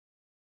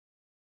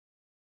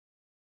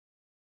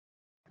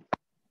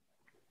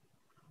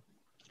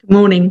Good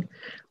morning.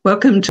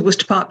 Welcome to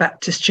Worcester Park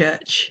Baptist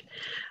Church.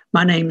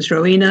 My name's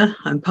Rowena.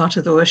 I'm part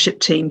of the worship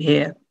team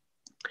here.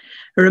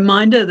 A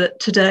reminder that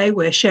today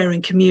we're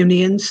sharing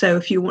communion, so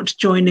if you want to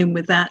join in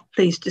with that,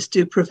 please just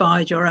do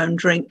provide your own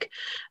drink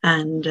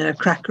and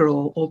cracker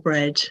or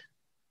bread.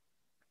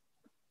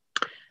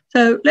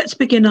 So let's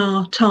begin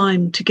our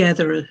time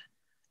together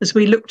as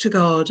we look to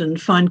God and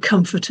find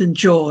comfort and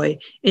joy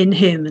in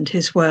Him and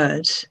His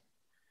words.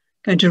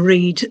 I'm going to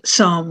read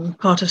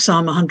part of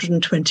Psalm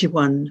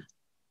 121.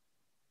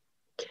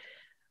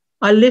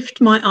 I lift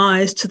my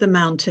eyes to the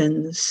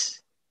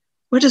mountains.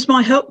 Where does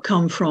my help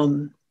come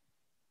from?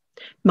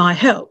 My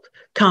help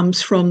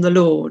comes from the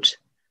Lord,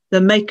 the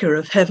maker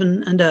of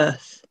heaven and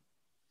earth.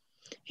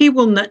 He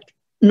will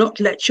not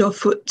let your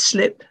foot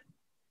slip.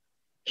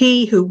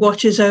 He who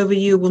watches over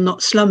you will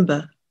not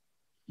slumber.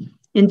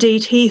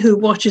 Indeed, he who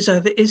watches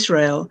over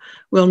Israel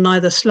will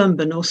neither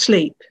slumber nor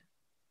sleep.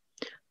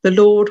 The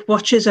Lord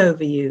watches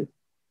over you.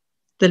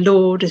 The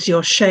Lord is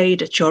your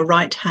shade at your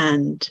right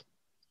hand.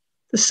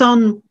 The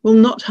sun will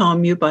not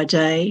harm you by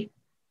day,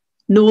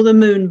 nor the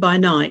moon by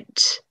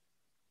night.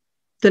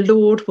 The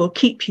Lord will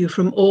keep you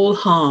from all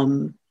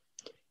harm.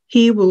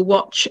 He will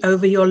watch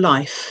over your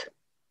life.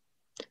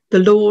 The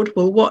Lord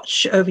will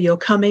watch over your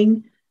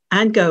coming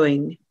and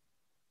going,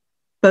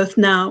 both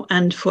now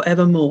and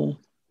forevermore.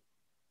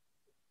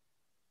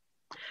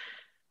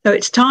 So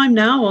it's time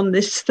now on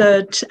this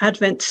third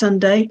Advent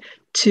Sunday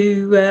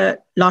to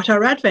light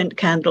our Advent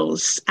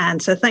candles.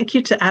 And so thank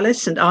you to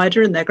Alice and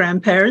Ida and their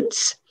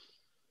grandparents.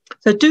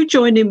 So do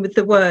join in with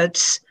the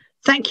words,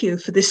 thank you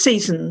for this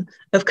season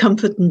of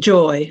comfort and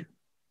joy.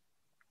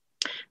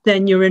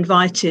 Then you're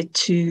invited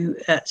to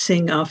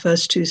sing our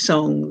first two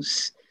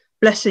songs,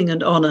 Blessing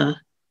and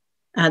Honour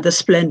and The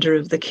Splendour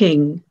of the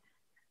King.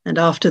 And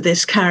after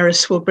this,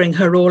 Caris will bring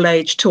her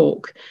all-age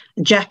talk,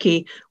 and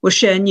Jackie will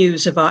share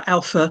news of our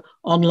Alpha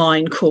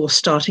online course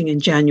starting in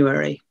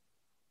January.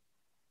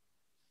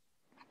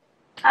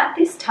 At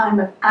this time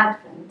of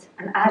Advent,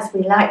 and as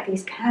we light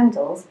these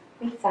candles,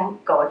 we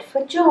thank God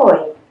for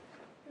joy.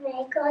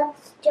 May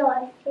God's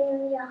joy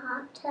fill your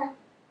heart today.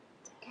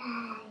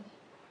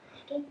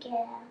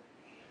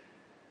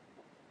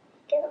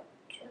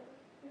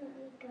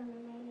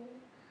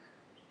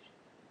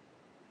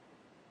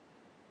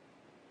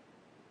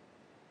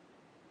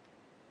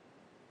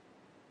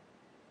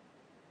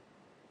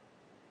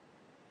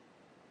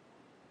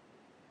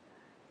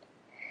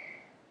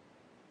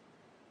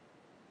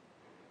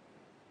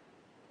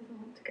 Doesn't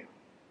want to go.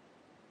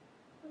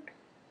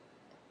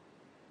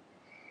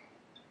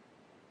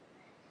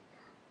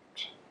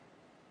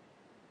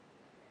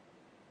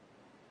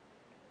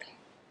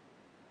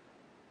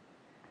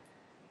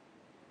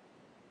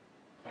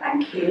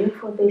 Thank you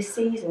for this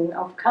season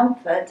of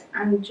comfort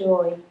and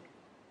joy.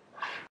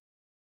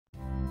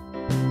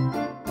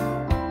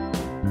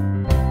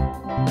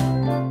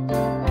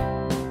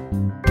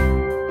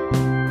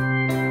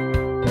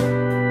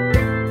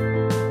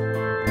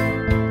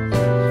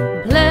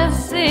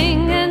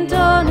 Blessing and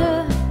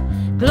honor,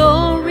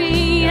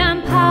 glory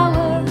and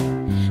power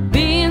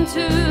be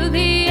unto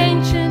the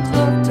Ancient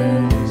of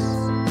Days.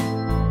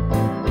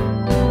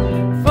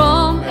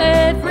 From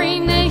every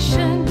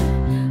nation,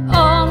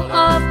 all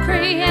of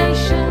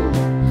creation,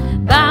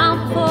 bow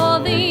for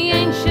the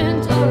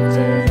Ancient of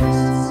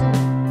Days.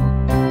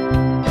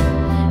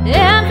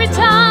 Every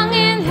tongue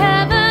in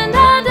heaven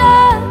and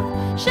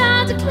earth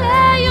shall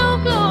declare your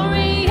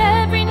glory.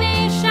 Every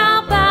knee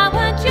shall bow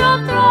at your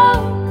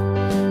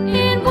throne.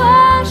 In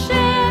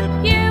worship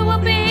you will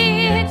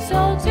be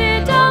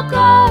exalted, O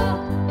God,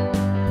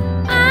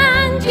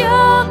 and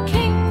your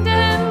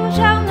kingdom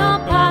shall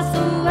not pass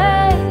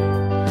away,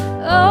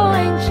 O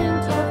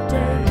Ancient of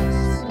Days.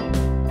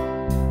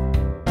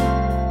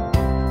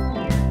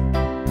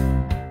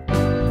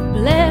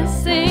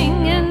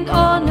 Blessing and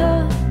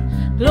honor,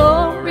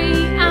 glory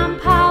and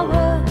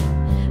power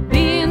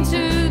be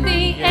unto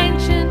the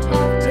Ancient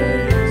of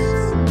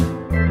Days.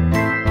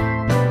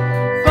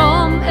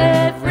 From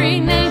every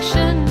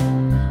nation,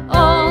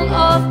 all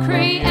of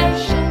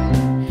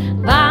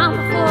creation, bow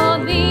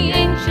before the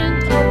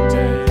Ancient of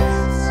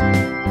Days.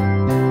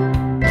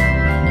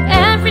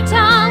 Every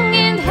tongue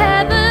in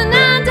heaven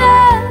and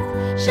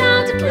earth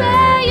shall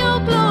declare your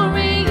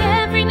glory.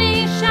 Every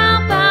knee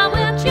shall bow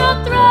at your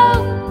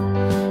throne.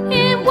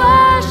 In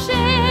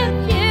worship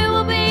you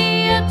will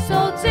be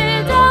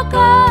exalted, O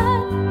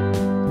God,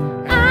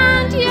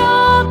 and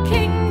your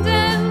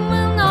kingdom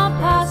will not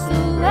pass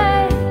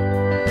away,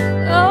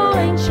 O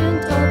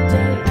Ancient of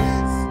Days.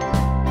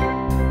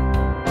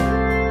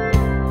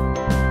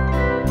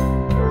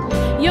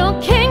 Your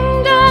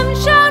kingdom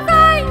shall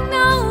reign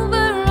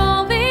over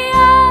all the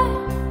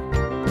earth.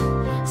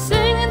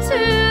 Sing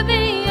unto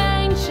the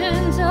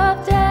Ancient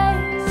of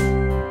Days.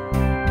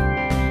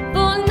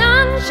 For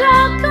none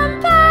shall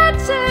compare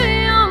to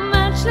your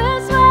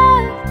matchless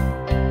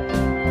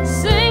worth.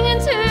 Sing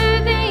unto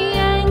the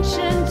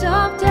Ancient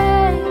of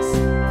Days.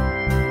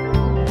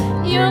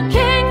 Your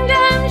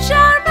kingdom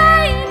shall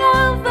reign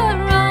over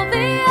all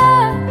the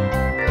earth.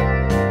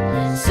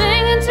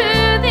 Sing unto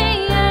the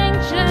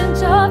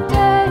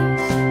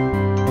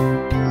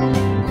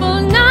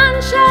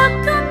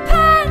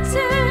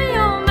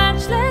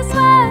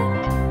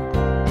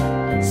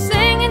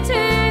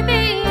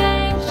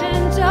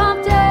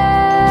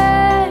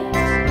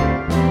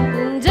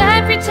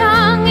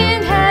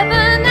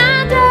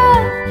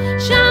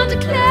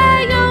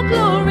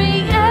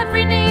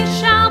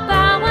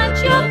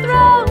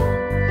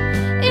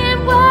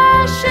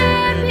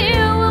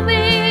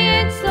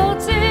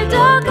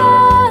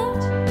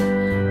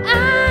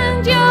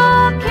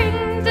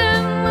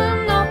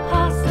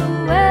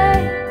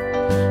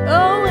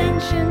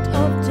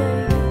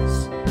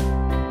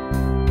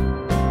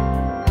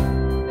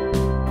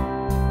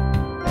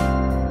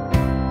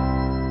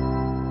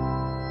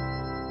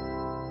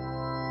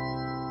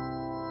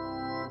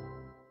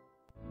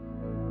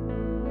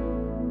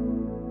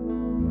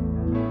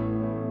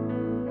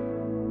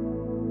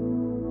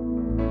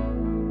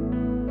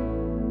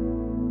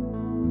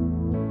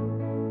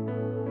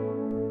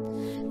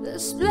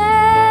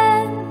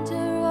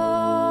splendor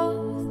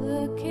of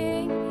the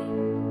King,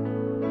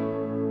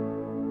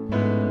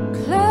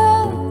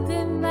 clothed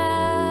in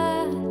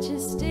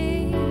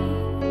majesty.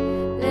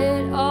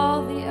 Let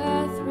all the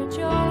earth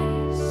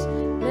rejoice,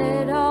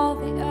 let all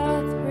the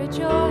earth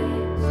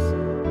rejoice.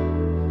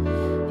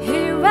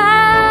 He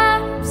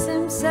wraps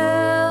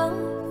himself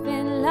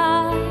in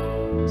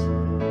light,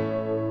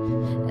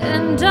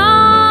 and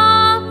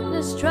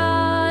darkness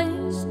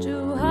tries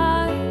to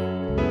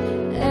hide,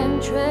 and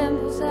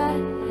trembles at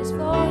his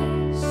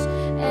voice,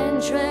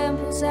 and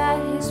trembles at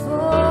his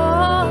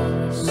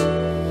voice.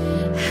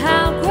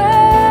 How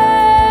great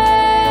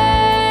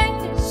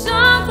is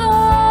our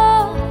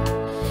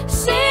God!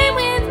 Sing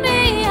with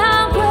me,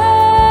 how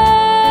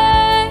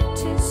great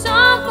is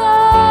our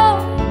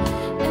God!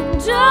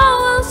 And all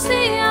will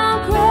see how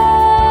great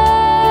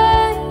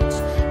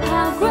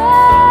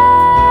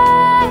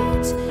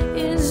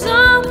is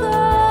our God.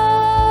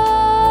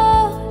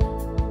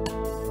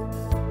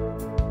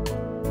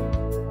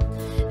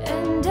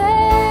 And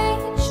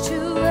age to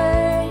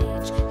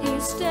age he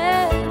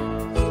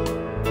stands,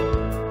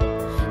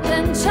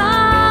 and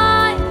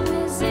time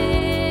is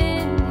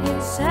in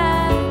his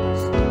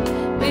hands,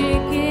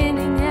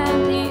 beginning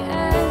and the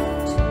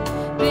end,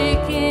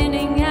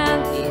 beginning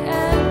and the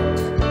end.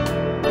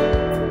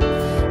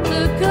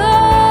 The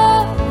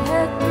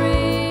Godhead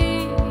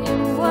three in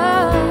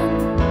one,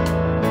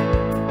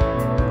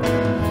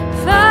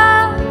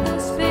 Father,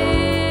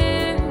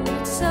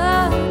 Spirit,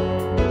 Son,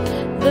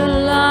 the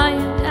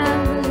Lion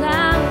and the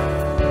Lamb,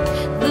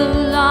 the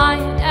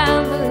Lion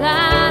and the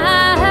Lamb.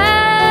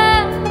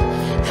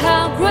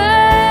 How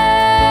great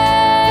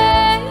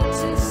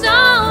is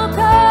our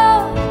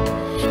God!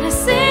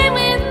 Sing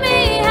with me,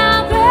 how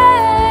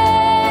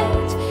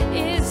great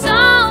is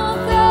our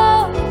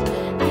God!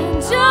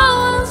 And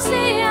all will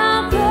see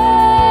how great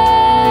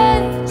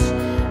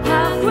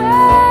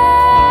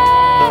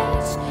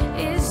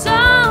is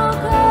our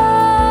God.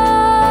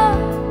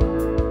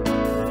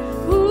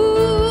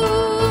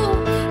 Ooh,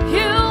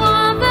 you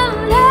are the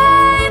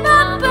name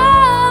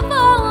above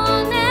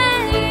all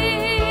names.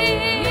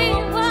 You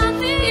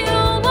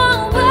are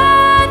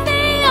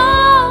worthy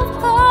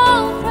of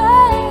all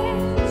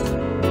praise.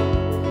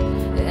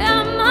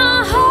 And my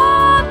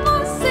heart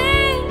will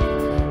sing,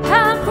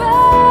 how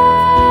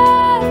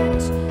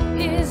great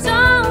is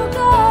our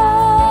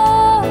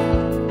God.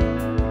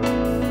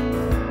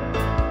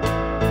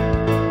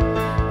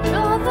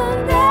 You're the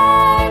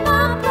name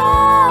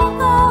above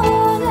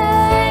all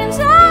names.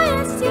 Oh,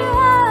 yes, you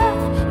are.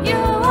 You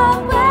are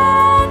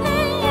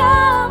worthy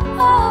of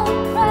all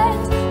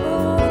praise.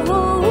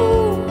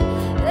 Oh,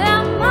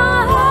 and my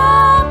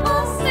heart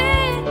will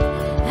sing,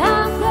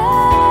 how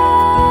great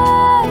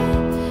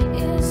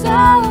is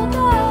our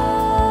God.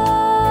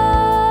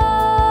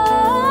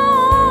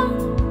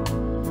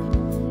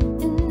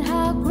 And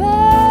how great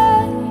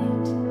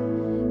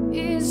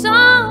is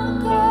our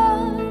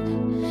God.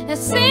 And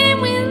sing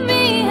with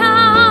me,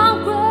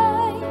 how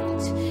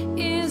great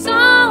is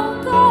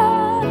our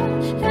God.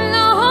 And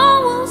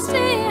all will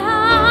see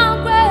how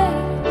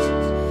great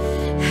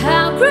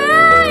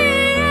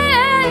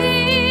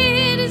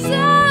is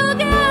our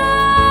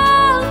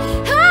God.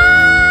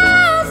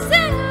 Oh,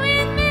 sing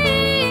with me,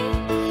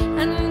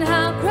 and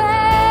how great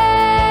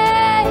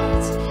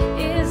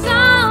is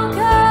our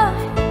God.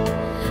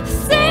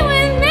 Sing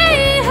with me,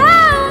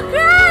 how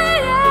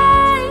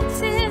great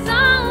is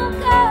our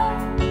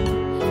God.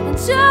 And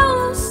so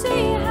we'll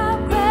see how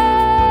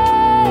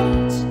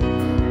great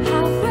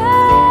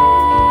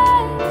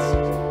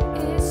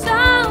is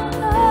our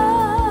God.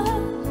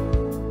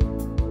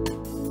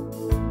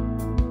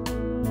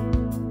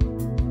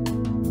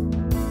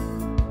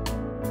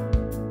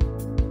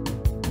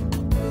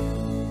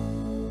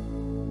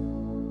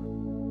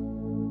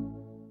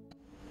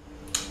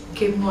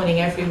 Good morning,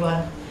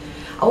 everyone.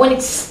 I wanted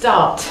to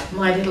start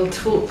my little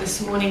talk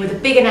this morning with a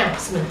big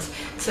announcement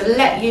to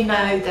let you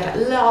know that at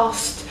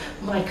last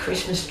my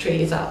Christmas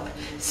tree is up.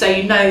 So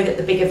you know that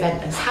the big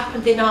event has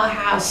happened in our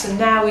house, and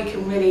now we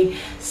can really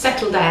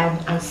settle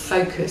down and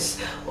focus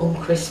on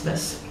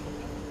Christmas.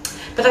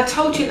 But I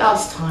told you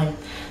last time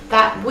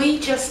that we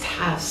just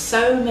have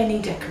so many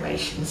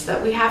decorations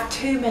that we have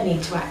too many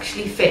to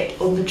actually fit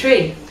on the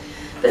tree.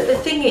 But the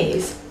thing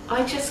is,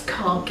 I just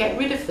can't get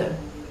rid of them.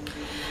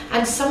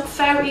 And some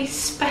very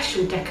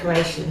special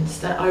decorations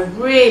that I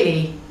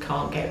really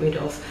can't get rid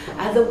of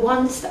are the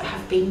ones that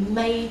have been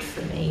made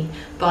for me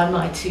by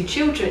my two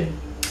children.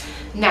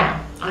 Now,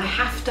 I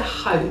have to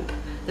hope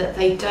that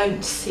they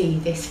don't see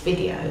this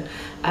video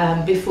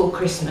before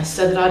Christmas,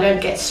 so that I don't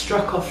get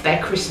struck off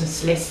their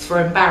Christmas list for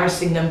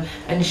embarrassing them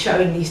and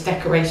showing these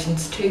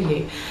decorations to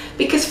you,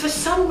 because for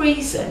some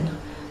reason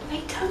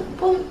they don't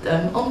want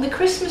them on the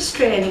Christmas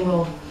tree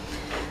anymore.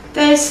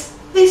 There's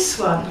this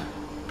one,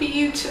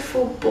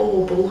 beautiful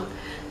bauble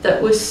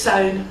that was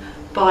sewn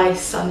by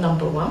son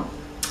number one,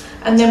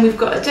 and then we've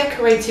got a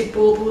decorated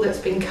bauble that's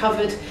been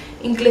covered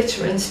in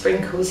glitter and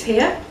sprinkles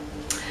here.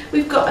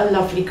 We've got a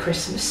lovely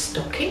Christmas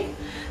stocking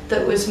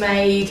that was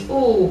made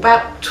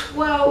about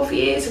 12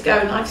 years ago,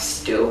 and I've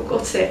still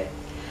got it.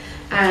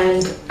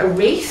 And a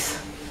wreath,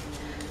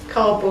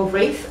 cardboard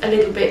wreath, a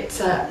little bit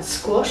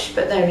squashed,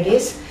 but there it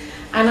is.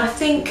 And I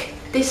think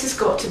this has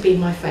got to be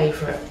my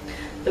favourite,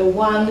 the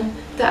one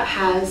that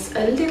has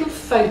a little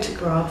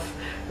photograph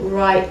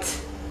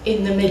right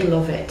in the middle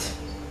of it.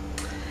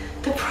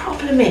 The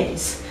problem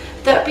is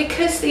that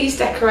because these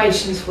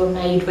decorations were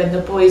made when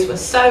the boys were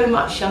so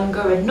much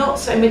younger and not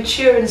so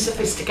mature and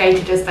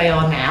sophisticated as they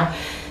are now,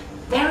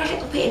 they're a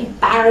little bit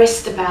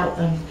embarrassed about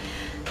them.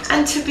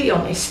 And to be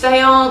honest,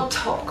 they aren't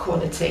top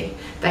quality.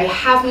 They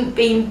haven't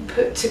been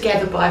put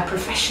together by a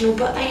professional,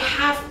 but they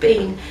have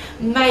been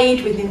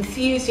made with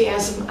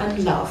enthusiasm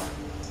and love.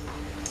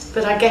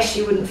 But I guess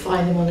you wouldn't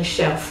find them on a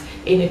shelf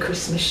in a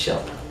Christmas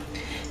shop.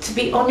 To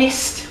be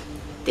honest,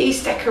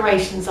 these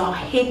decorations are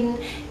hidden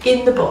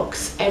in the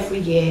box every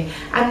year,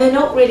 and they're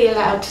not really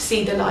allowed to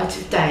see the light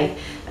of day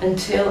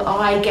until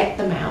I get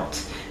them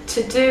out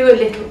to do a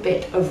little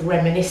bit of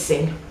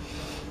reminiscing.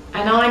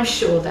 And I'm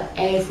sure that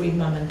every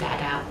mum and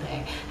dad out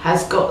there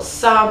has got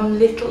some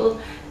little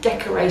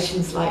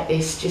decorations like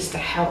this just to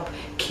help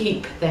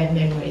keep their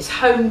memories,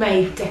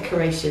 homemade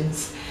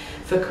decorations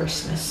for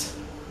Christmas.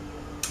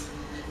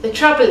 The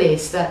trouble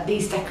is that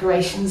these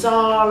decorations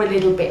are a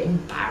little bit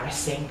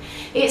embarrassing.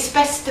 It's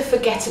best to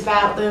forget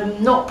about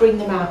them, not bring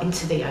them out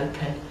into the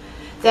open.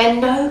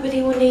 Then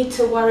nobody will need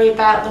to worry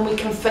about them. We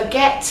can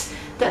forget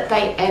that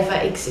they ever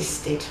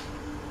existed.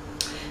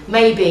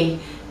 Maybe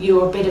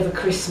you're a bit of a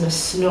Christmas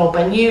snob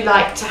and you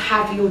like to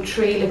have your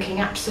tree looking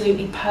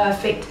absolutely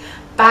perfect,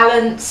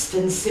 balanced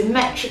and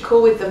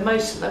symmetrical with the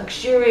most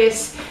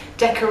luxurious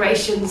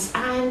decorations,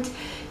 and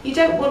you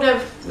don't want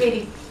to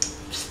really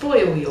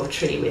spoil your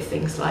tree with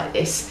things like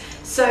this,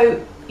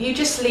 so you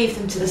just leave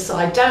them to the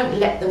side. Don't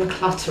let them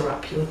clutter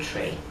up your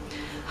tree.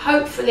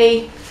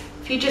 Hopefully,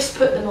 if you just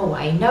put them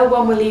away, no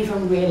one will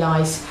even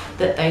realise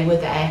that they were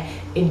there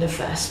in the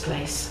first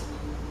place.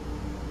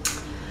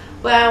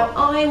 Well,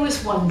 I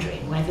was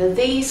wondering whether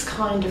these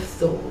kind of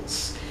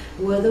thoughts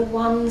were the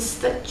ones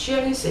that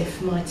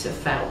Joseph might have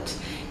felt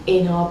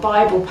in our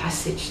Bible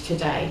passage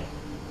today.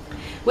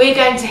 We're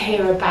going to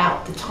hear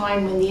about the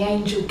time when the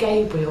angel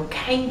Gabriel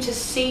came to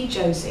see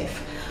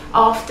Joseph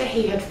after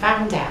he had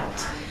found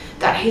out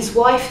that his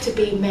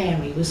wife-to-be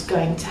Mary was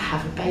going to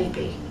have a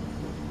baby.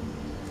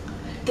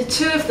 The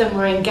two of them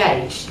were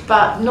engaged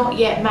but not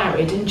yet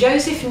married, and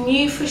Joseph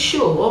knew for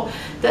sure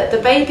that the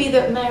baby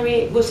that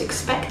Mary was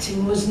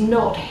expecting was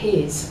not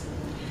his.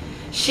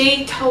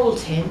 She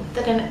told him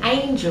that an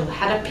angel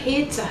had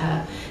appeared to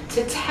her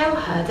to tell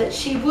her that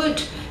she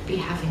would be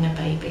having a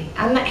baby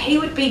and that he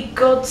would be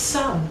God's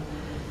son.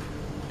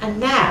 And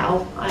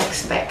now I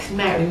expect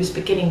Mary was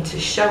beginning to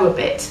show a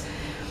bit.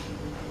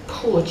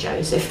 Poor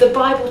Joseph. The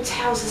Bible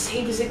tells us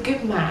he was a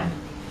good man.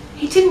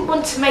 He didn't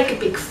want to make a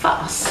big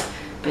fuss,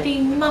 but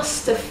he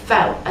must have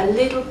felt a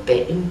little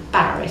bit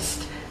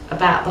embarrassed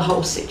about the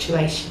whole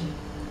situation.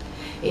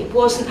 It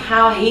wasn't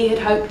how he had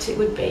hoped it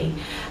would be,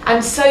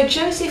 and so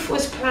Joseph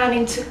was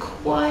planning to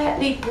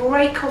quietly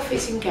break off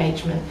his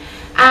engagement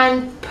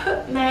and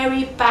put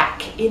Mary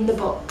back in the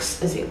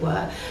box, as it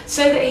were,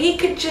 so that he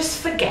could just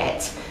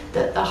forget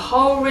that the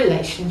whole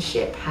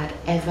relationship had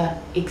ever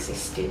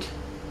existed.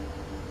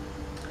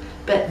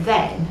 But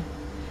then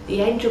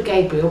the angel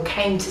Gabriel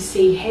came to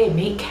see him.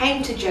 He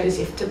came to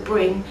Joseph to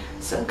bring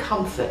some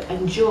comfort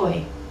and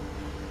joy.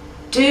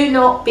 "Do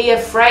not be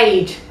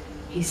afraid,"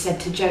 he said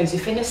to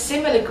Joseph in a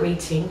similar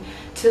greeting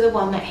to the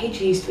one that he'd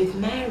used with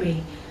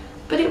Mary.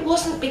 But it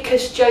wasn't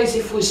because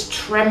Joseph was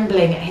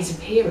trembling at his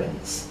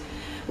appearance.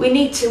 We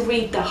need to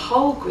read the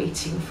whole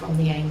greeting from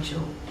the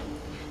angel.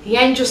 The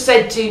angel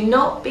said, "Do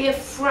not be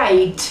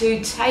afraid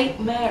to take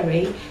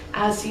Mary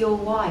as your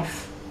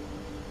wife."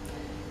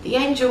 The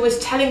angel was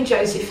telling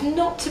Joseph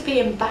not to be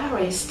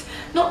embarrassed,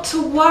 not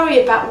to worry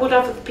about what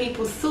other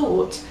people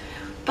thought,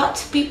 but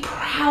to be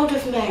proud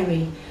of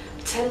Mary,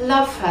 to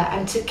love her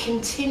and to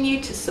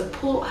continue to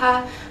support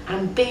her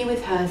and be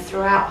with her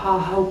throughout her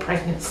whole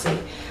pregnancy,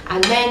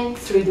 and then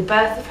through the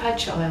birth of her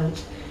child,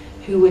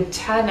 who would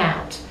turn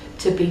out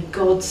to be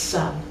God's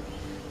son,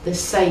 the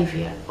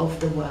Saviour of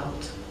the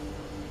world.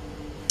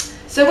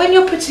 So when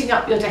you're putting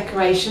up your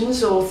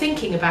decorations or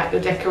thinking about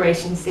your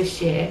decorations this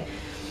year,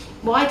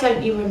 why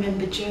don't you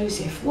remember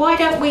Joseph? Why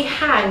don't we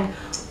hang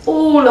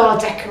all our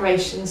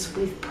decorations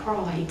with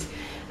pride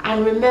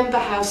and remember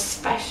how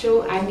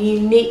special and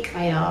unique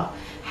they are,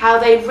 how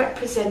they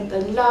represent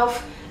the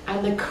love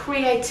and the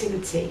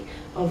creativity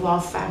of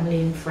our family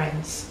and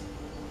friends.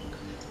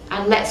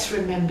 And let's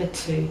remember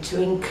too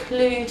to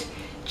include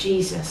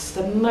Jesus,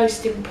 the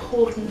most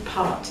important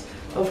part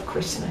of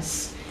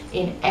Christmas,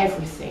 in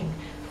everything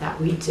that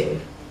we do.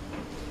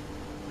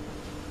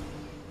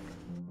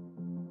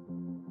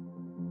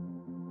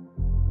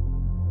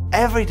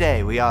 Every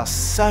day we ask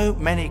so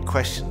many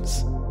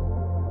questions.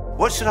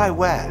 What should I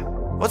wear?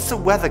 What's the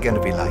weather going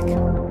to be like?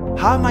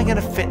 How am I going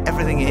to fit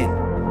everything in?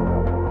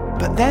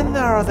 But then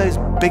there are those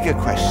bigger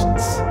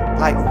questions,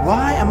 like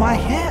why am I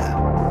here?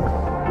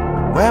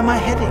 Where am I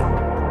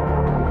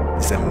heading?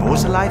 Is there more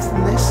to life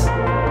than this?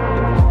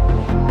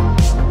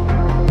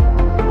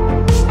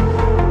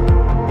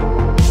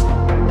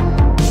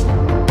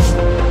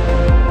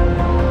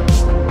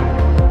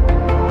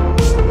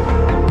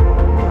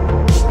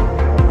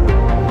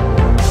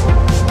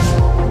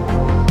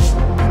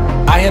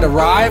 I had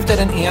arrived at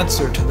an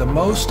answer to the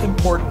most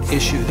important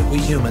issue that we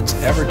humans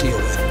ever deal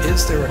with.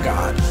 Is there a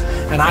God?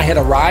 And I had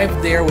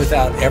arrived there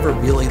without ever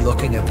really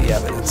looking at the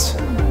evidence.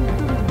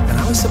 And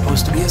I was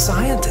supposed to be a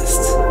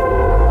scientist.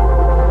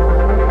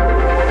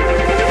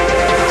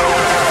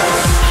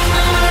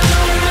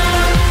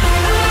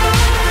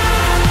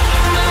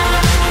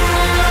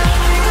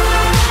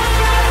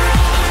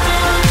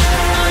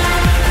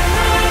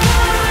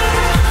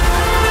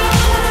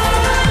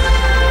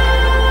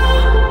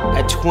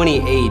 At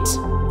 28,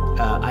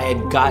 I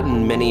had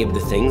gotten many of the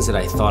things that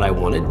I thought I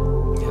wanted.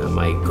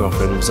 My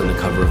girlfriend was on the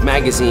cover of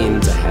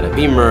magazines, I had a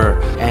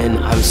Beamer, and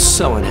I was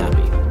so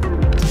unhappy.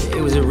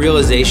 It was a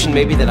realization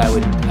maybe that I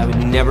would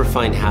never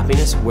find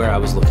happiness where I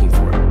was looking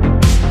for it.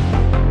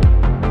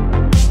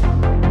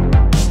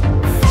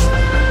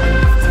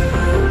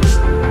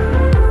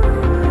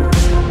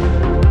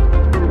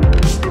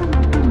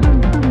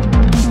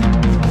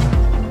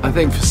 I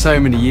think for so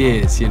many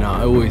years,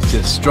 I always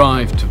just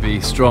strived to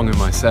be strong in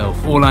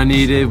myself. All I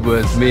needed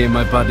was me and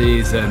my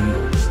buddies and,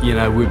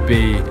 we'd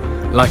be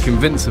like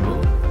invincible.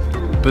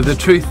 But the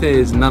truth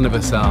is, none of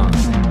us are.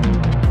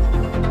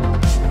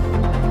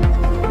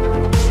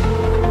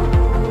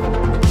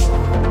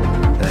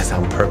 And I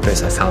found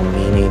purpose, I found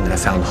meaning, I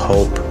found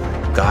hope.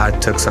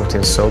 God took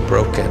something so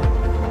broken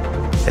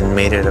and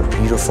made it a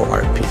beautiful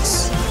art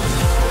piece.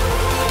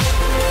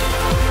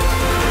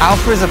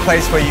 Alpha is a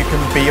place where you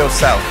can be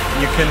yourself.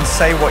 You can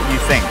say what you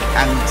think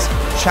and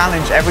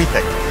challenge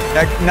everything.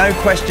 No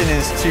question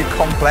is too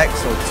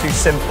complex or too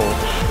simple.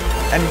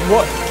 And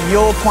what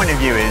your point of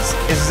view is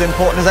as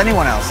important as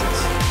anyone else's.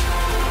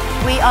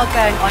 We are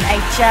going on a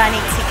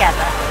journey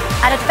together,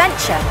 an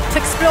adventure to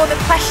explore the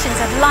questions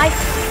of life,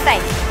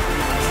 faith,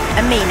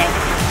 and meaning.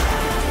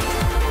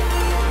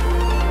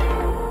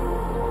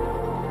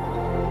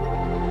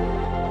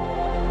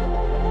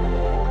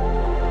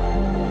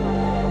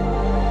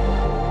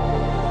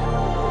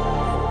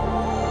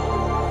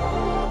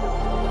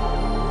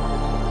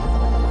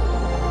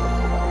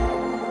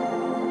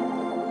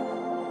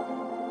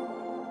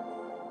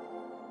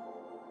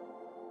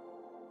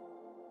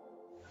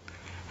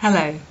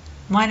 Hello,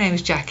 my name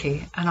is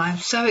Jackie and I'm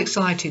so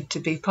excited to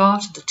be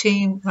part of the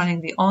team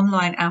running the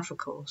online Alpha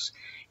course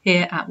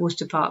here at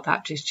Worcester Park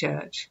Baptist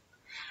Church.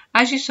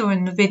 As you saw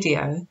in the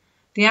video,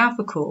 the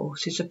Alpha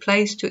course is a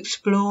place to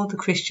explore the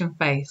Christian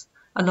faith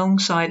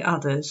alongside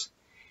others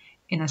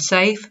in a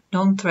safe,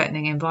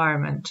 non-threatening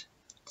environment.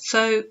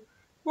 So,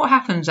 what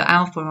happens at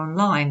Alpha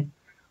Online?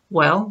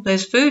 Well,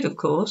 there's food, of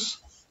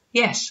course.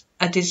 Yes,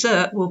 a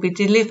dessert will be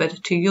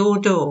delivered to your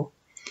door.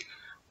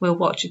 We'll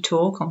watch a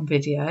talk on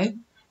video.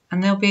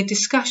 And there'll be a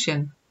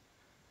discussion,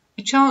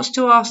 a chance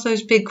to ask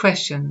those big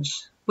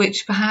questions,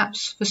 which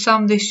perhaps for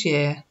some this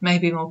year may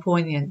be more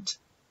poignant.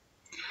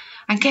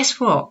 And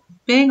guess what?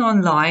 Being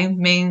online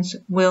means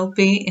we'll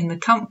be in the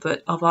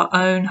comfort of our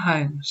own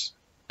homes.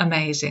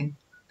 Amazing.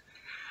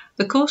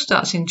 The course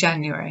starts in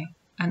January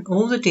and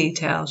all the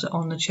details are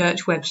on the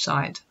church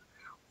website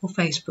or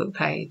Facebook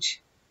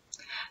page.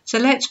 So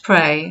let's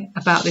pray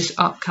about this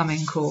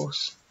upcoming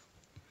course.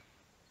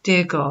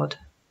 Dear God,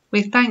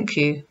 we thank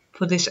you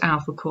for this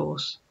Alpha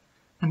course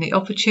and the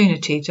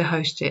opportunity to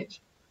host it.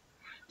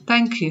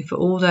 Thank you for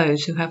all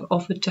those who have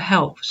offered to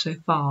help so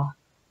far.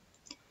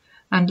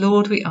 And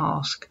Lord, we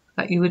ask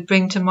that you would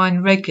bring to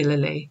mind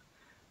regularly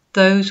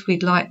those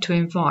we'd like to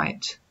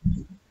invite,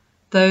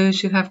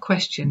 those who have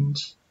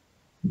questions.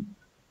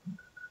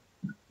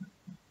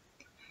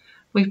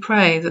 We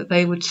pray that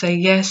they would say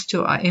yes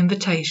to our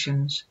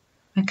invitations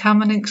and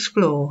come and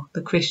explore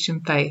the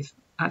Christian faith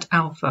at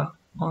Alpha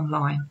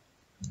Online.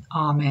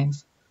 Amen.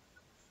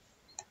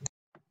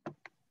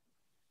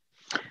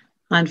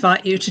 I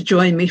invite you to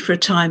join me for a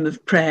time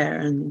of prayer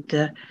and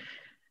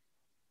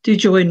do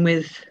join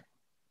with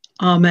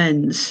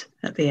amens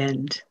at the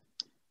end.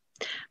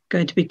 I'm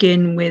going to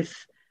begin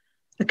with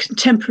a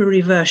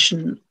contemporary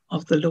version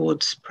of the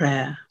Lord's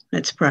Prayer.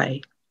 Let's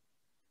pray.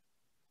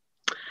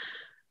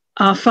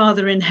 Our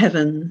Father in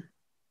heaven,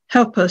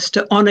 help us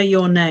to honour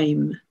your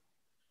name.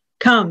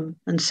 Come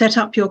and set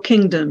up your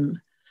kingdom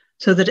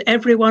so that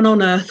everyone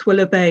on earth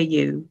will obey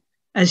you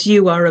as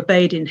you are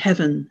obeyed in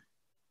heaven.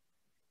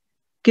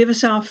 Give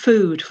us our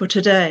food for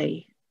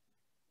today.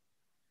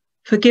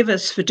 Forgive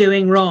us for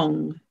doing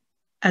wrong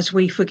as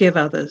we forgive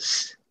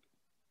others.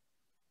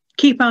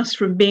 Keep us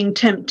from being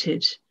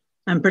tempted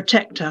and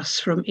protect us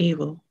from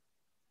evil.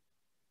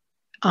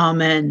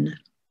 Amen.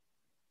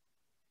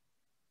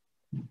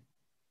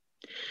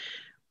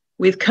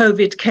 With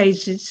COVID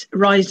cases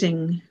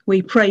rising,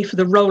 we pray for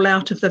the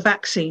rollout of the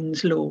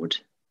vaccines, Lord.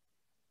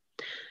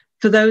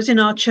 For those in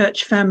our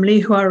church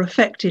family who are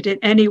affected in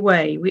any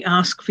way, we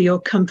ask for your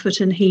comfort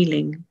and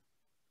healing.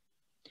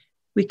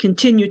 We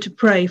continue to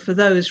pray for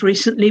those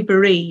recently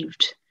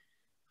bereaved,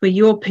 for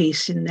your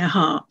peace in their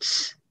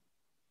hearts.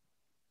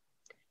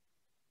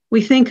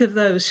 We think of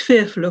those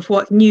fearful of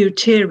what new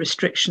tier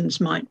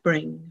restrictions might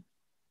bring.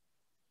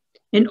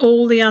 In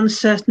all the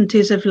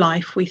uncertainties of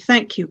life, we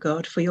thank you,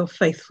 God, for your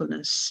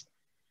faithfulness.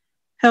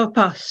 Help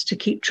us to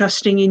keep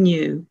trusting in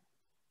you.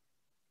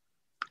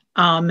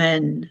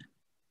 Amen.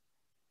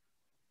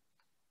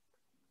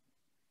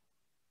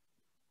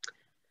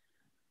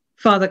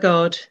 Father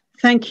God,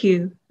 thank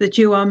you that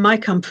you are my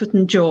comfort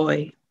and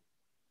joy.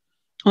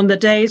 On the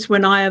days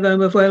when I am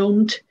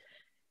overwhelmed,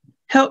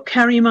 help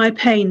carry my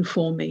pain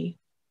for me.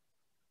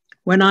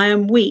 When I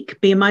am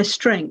weak, be my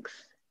strength.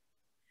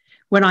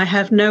 When I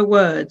have no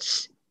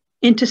words,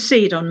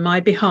 intercede on my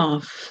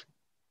behalf.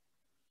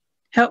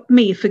 Help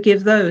me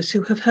forgive those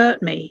who have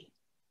hurt me,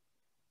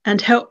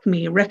 and help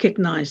me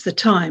recognize the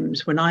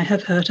times when I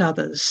have hurt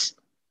others.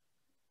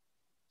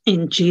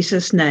 In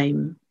Jesus'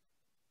 name.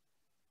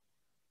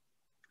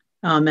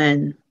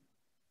 Amen.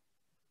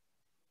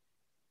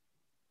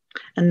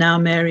 And now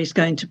Mary's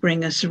going to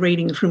bring us a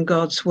reading from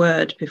God's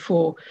word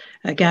before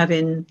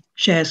Gavin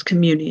shares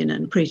communion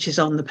and preaches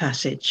on the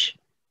passage.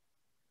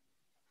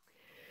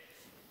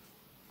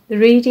 The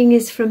reading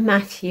is from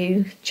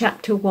Matthew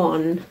chapter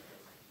 1,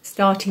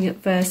 starting at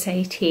verse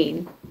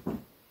 18.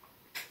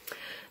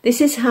 This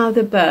is how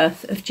the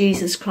birth of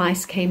Jesus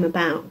Christ came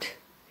about.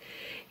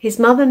 His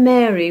mother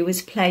Mary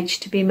was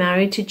pledged to be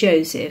married to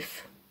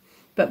Joseph,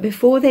 but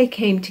before they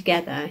came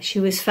together, she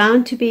was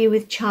found to be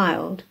with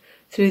child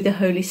through the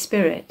Holy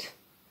Spirit.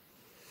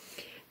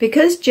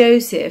 Because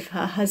Joseph,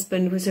 her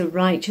husband, was a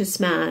righteous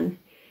man,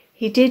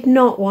 he did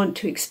not want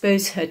to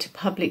expose her to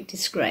public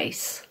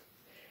disgrace.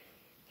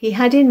 He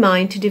had in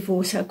mind to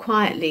divorce her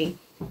quietly.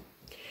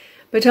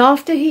 But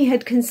after he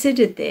had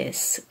considered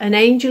this, an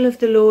angel of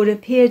the Lord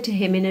appeared to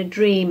him in a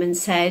dream and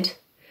said,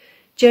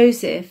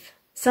 "Joseph,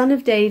 son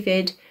of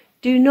David,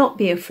 do not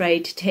be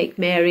afraid to take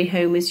Mary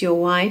home as your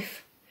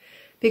wife,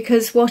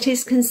 because what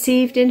is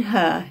conceived in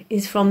her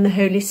is from the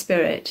Holy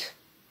Spirit.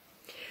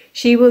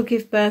 She will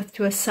give birth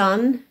to a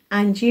son,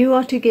 and you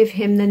are to give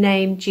him the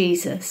name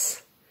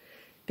Jesus,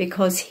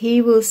 because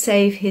he will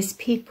save his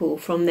people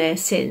from their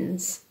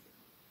sins."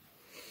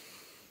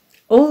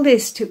 All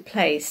this took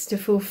place to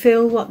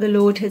fulfill what the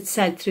Lord had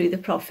said through the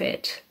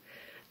prophet.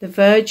 The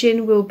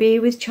virgin will be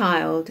with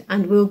child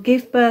and will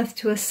give birth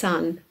to a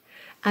son,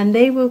 and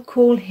they will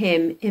call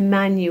him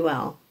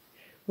Emmanuel,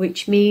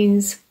 which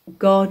means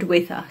God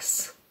with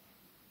us.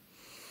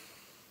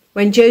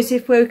 When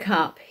Joseph woke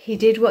up, he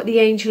did what the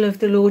angel of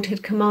the Lord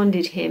had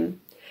commanded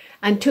him,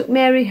 and took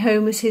Mary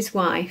home as his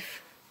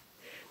wife.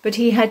 But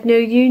he had no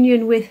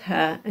union with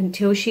her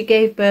until she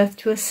gave birth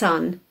to a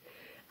son,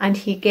 and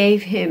he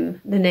gave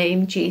him the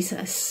name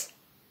Jesus.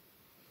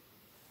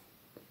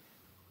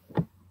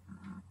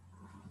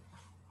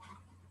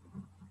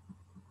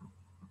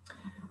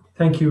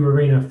 Thank you,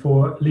 Rowena,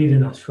 for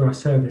leading us for our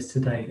service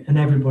today, and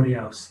everybody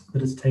else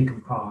that has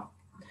taken part.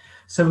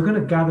 So we're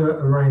going to gather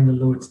around the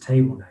Lord's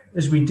table now.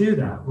 As we do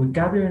that, we're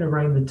gathering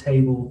around the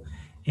table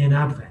in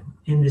Advent,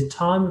 in this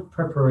time of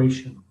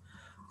preparation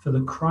for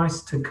the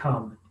Christ to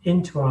come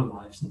into our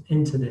lives and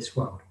into this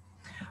world.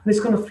 And it's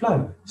going to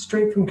flow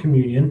straight from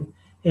communion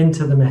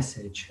into the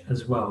message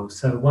as well.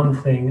 So one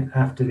thing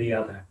after the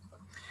other.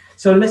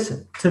 So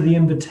listen to the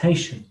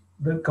invitation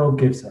that God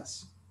gives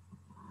us.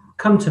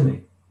 Come to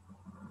me,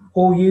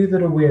 all you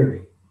that are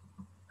weary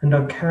and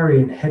are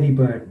carrying heavy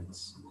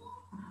burdens,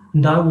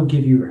 and I will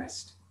give you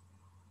rest.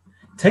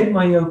 Take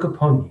my yoke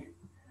upon you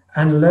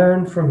and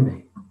learn from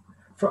me,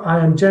 for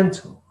I am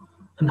gentle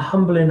and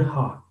humble in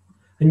heart,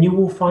 and you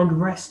will find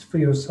rest for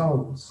your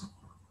souls.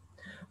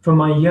 For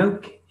my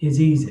yoke is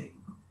easy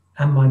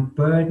and my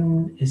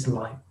burden is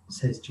light,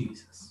 says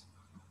Jesus.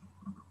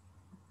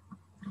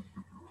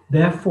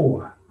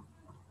 Therefore,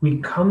 we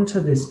come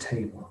to this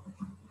table,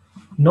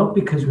 not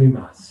because we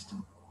must,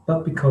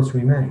 but because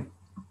we may.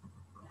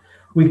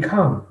 We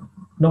come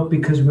not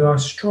because we are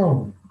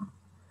strong,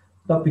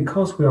 but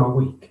because we are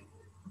weak.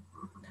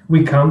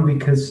 We come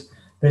because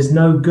there's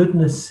no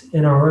goodness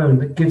in our own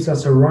that gives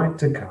us a right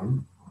to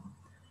come,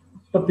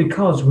 but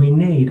because we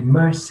need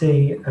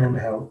mercy and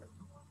help.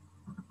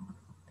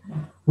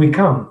 We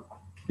come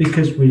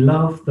because we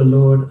love the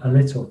Lord a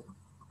little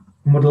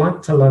and would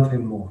like to love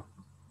him more.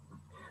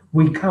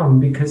 We come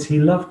because he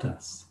loved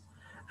us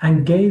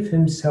and gave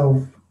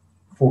himself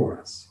for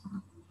us.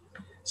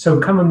 So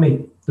come and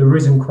meet the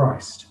risen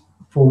Christ,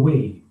 for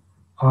we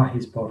are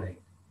his body.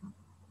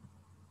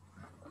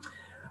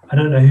 I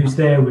don't know who's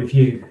there with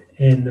you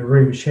in the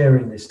room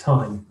sharing this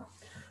time,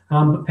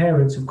 but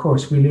parents, of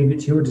course, we leave it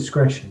to your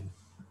discretion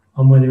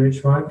on whether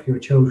it's right for your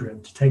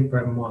children to take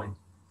bread and wine.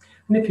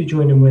 And if you're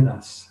joining with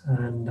us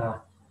and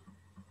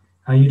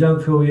you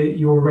don't feel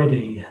you're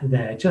ready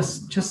there,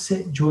 just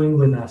sit, join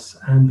with us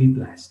and be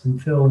blessed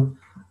and feel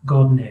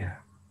God near.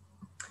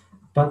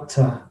 But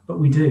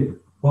we do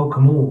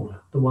welcome all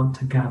that want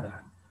to gather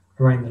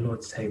around the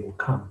Lord's table.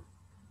 Come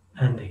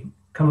and eat.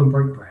 Come and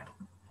break bread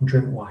and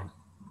drink wine.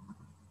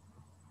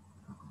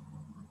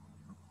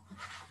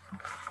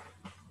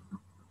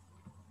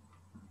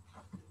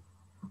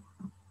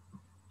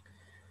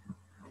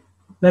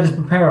 Let us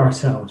prepare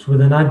ourselves with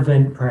an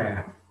Advent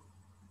prayer.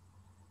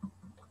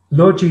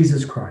 Lord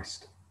Jesus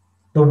Christ,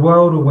 the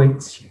world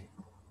awaits you.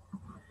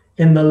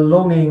 In the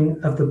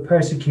longing of the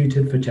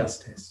persecuted for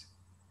justice,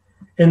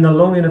 in the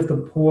longing of the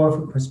poor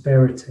for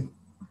prosperity,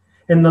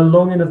 in the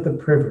longing of the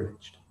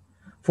privileged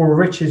for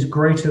riches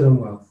greater than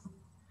wealth,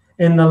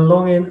 in the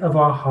longing of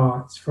our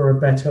hearts for a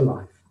better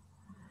life,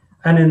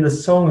 and in the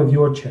song of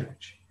your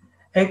church,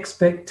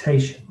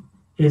 expectation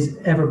is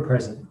ever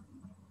present.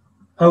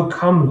 O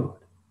come, Lord,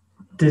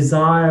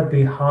 desire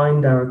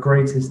behind our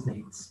greatest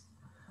needs.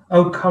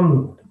 O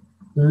come, Lord,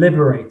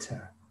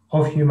 liberator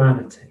of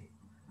humanity.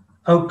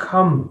 O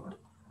come, Lord,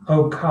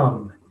 O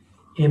come,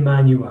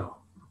 Emmanuel.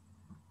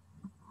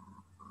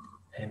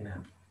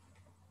 Amen.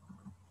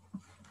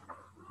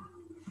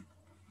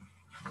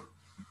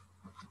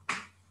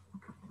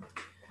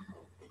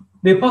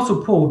 The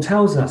Apostle Paul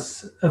tells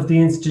us of the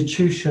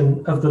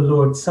institution of the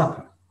Lord's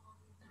Supper.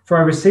 For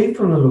I received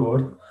from the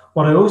Lord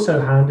what I also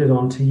handed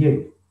on to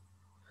you,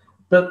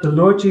 that the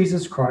Lord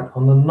Jesus Christ,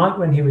 on the night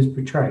when he was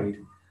betrayed,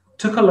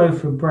 took a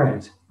loaf of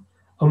bread,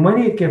 and when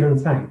he had given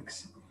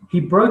thanks, he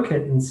broke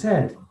it and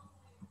said,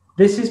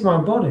 "This is my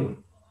body,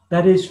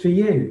 that is for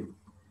you.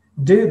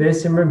 Do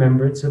this in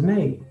remembrance of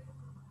me."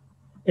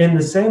 In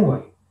the same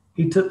way,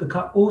 he took the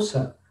cup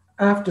also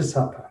after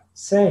supper,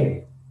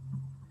 saying,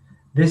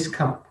 "This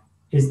cup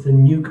is the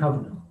new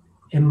covenant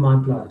in my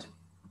blood.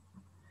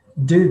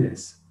 Do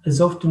this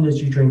as often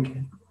as you drink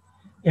it,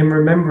 in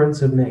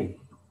remembrance of me.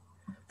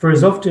 For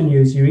as often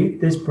as you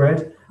eat this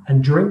bread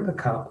and drink the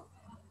cup,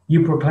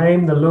 you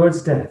proclaim the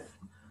Lord's death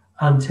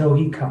until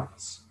he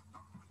comes."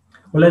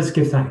 Well, let's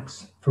give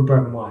thanks for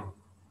bread and wine.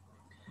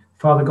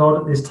 Father God,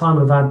 at this time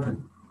of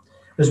Advent,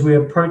 as we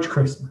approach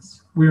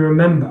Christmas, we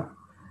remember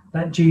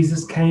that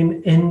Jesus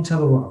came into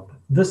the world,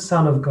 the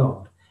Son of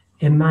God,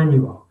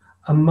 Emmanuel,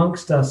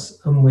 amongst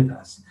us and with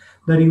us,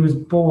 that he was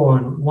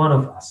born one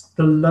of us,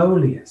 the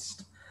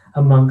lowliest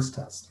amongst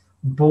us,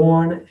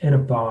 born in a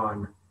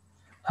barn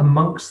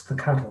amongst the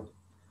cattle,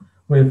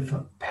 with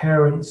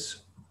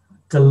parents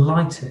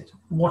delighted,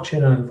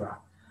 watching over,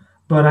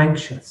 but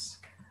anxious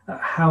at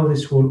how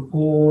this will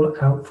all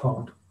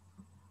unfold.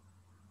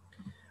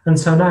 And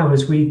so now,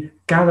 as we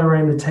gather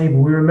around the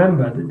table, we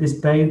remember that this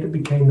babe that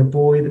became the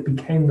boy, that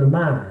became the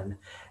man,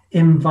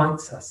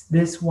 invites us.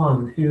 This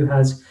one who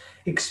has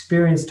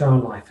experienced our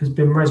life, has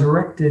been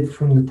resurrected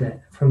from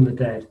the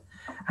dead,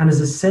 and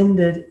has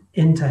ascended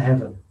into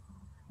heaven,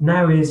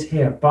 now is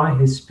here by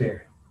his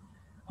Spirit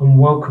and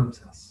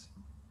welcomes us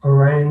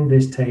around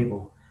this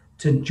table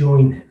to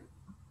join him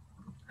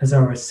as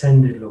our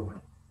ascended Lord.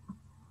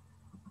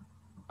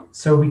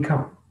 So we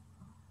come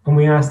and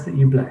we ask that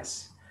you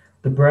bless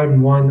the bread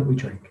and wine that we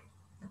drink,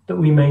 that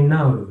we may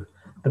know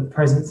the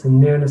presence and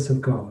nearness of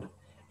God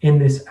in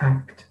this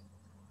act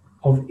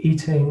of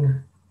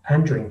eating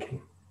and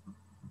drinking.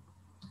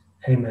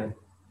 Amen.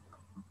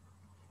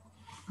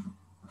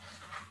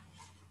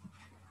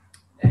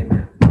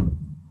 Amen.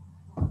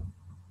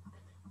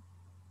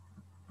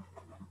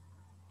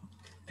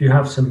 If you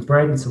have some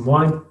bread and some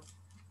wine,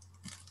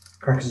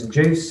 crackers and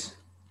juice,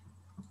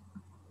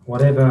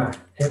 whatever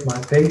it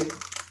might be,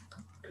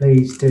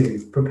 please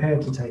do prepare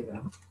to take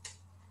that.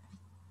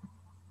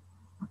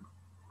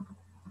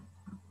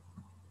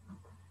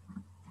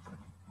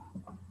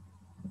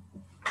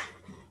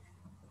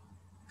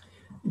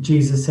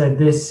 Jesus said,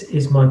 "This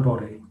is my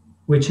body,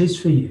 which is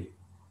for you.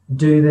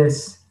 Do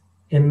this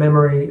in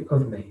memory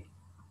of me."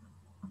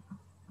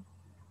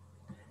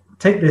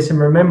 Take this in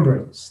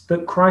remembrance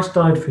that Christ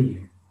died for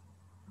you,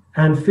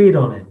 and feed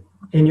on it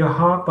in your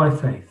heart by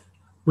faith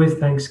with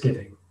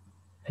thanksgiving.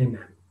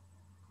 Amen.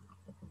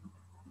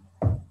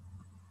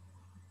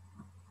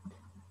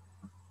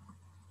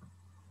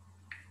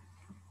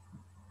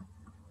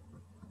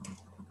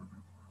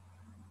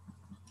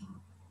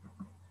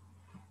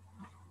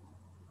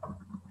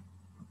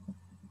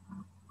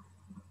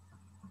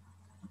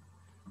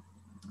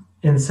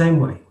 In the same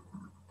way,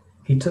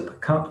 he took the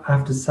cup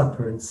after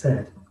supper and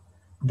said,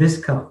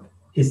 "This cup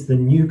is the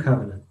new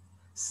covenant,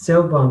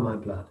 sealed by my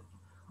blood.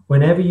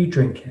 Whenever you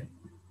drink it,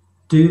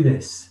 do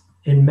this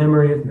in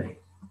memory of me."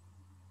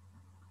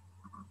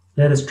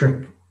 Let us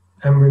drink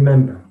and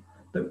remember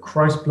that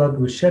Christ's blood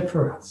was shed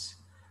for us,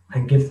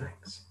 and give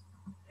thanks.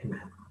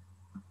 Amen.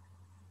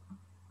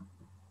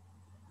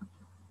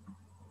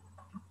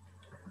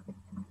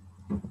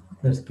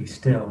 Let us be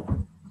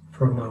still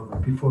for a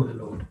moment before the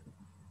Lord.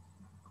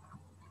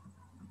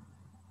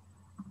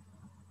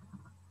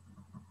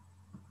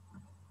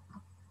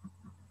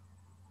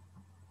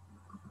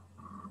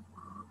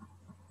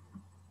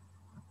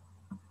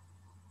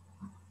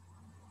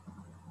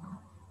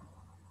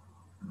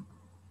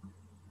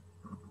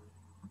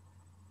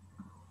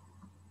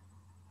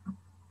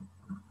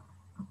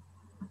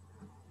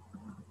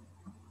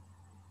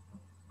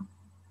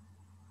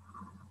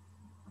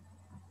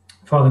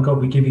 Father God,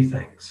 we give you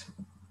thanks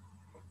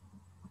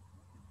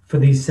for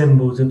these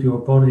symbols of your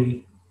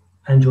body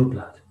and your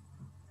blood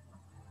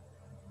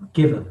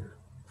given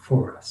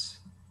for us,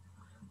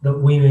 that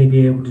we may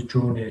be able to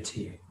draw near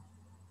to you.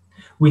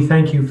 We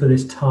thank you for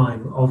this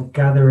time of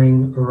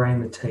gathering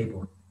around the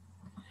table,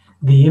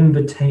 the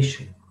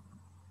invitation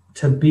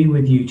to be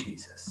with you,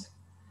 Jesus,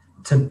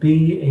 to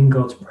be in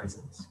God's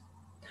presence.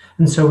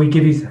 And so we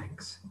give you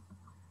thanks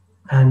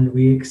and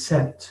we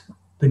accept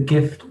the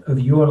gift of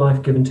your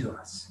life given to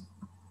us.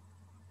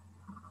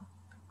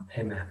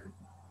 Amen.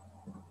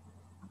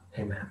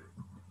 Amen.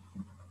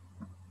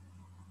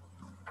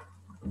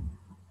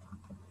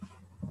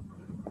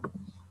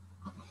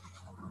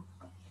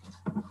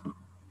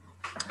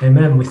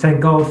 Amen. We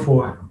thank God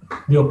for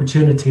the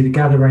opportunity to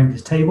gather around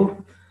this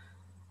table.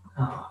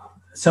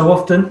 So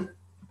often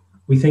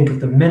we think of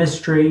the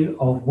ministry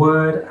of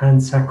word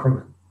and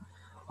sacrament,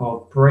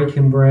 of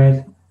breaking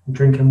bread and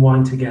drinking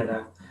wine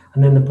together,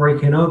 and then the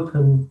breaking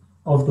open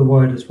of the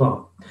word as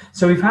well.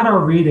 So we've had our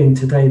reading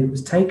today that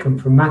was taken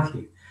from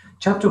Matthew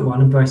chapter 1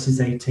 and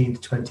verses 18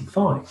 to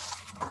 25.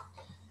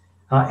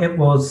 It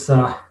was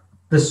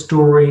the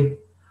story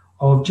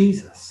of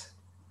Jesus,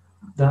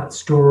 that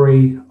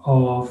story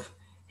of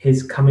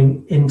his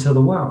coming into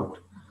the world,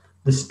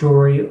 the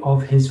story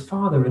of his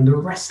father and the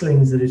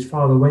wrestlings that his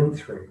father went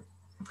through.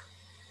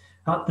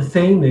 The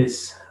theme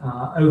is,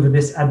 over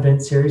this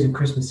Advent series and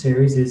Christmas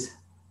series, is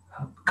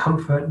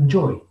comfort and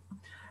joy.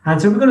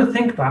 And so we're going to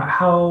think about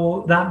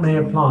how that may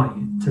apply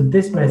to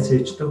this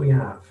message that we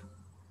have.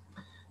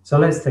 So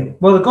let's think.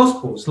 Well, the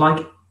Gospels,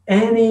 like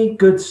any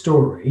good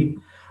story,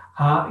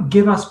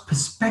 give us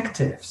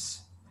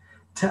perspectives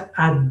to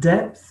add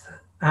depth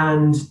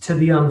and to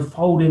the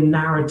unfolding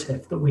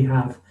narrative that we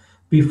have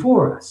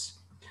before us.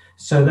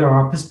 So there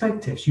are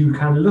perspectives. You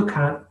can look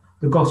at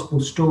the Gospel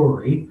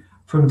story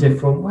from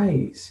different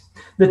ways.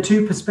 The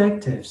two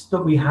perspectives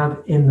that we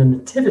have in the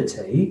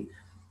Nativity,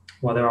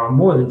 well, there are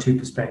more than two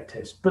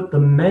perspectives, but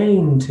the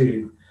main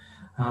two,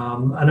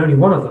 and only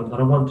one of them that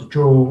I want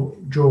to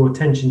draw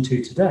attention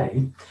to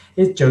today,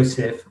 is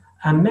Joseph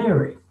and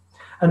Mary.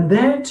 And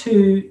their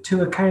two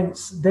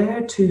accounts,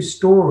 their two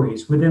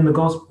stories within the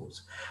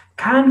Gospels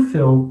can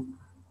feel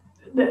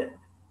that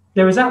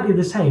they're exactly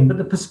the same, but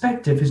the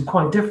perspective is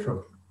quite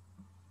different.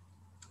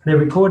 They're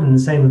recording the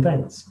same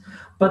events,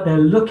 but they're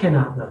looking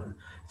at them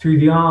through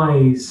the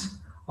eyes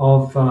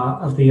of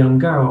the young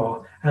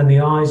girl and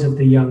the eyes of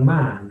the young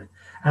man,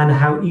 and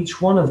how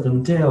each one of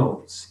them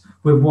deals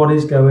with what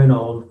is going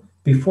on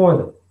before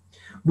them.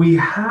 We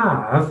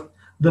have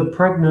the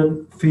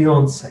pregnant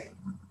fiancée,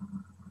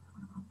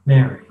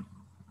 Mary,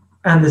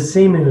 and the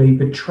seemingly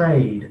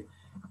betrayed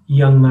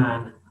young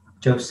man,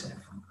 Joseph.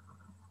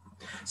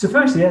 So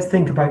firstly, let's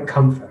think about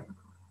comfort.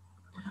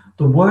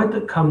 The word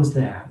that comes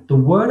there, the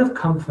word of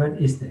comfort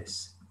is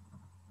this: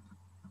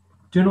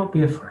 do not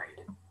be afraid.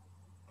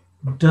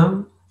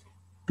 Don't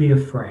be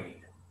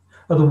afraid.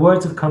 Are the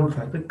words of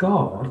comfort that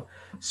God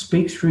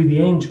speaks through the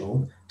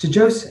angel to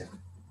Joseph.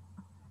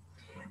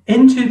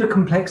 Into the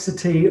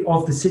complexity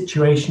of the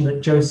situation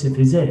that Joseph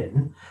is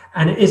in,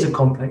 and it is a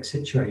complex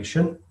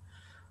situation.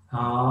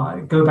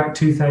 Go back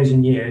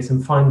 2,000 years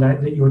and find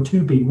out that your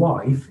to-be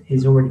wife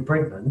is already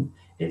pregnant.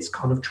 It's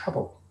kind of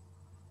trouble.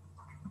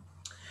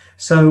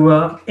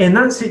 So in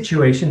that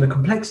situation, the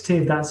complexity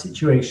of that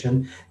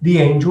situation, the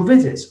angel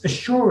visits,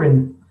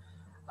 assuring.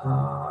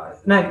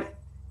 Now,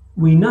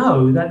 we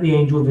know that the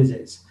angel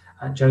visits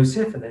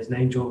Joseph, and there's an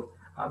angel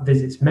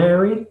visits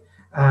Mary,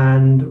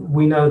 and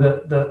we know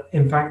that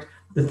in fact,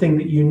 the thing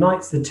that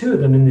unites the two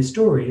of them in this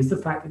story is the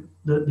fact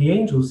that the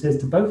angel says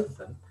to both of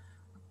them,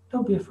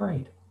 don't be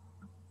afraid.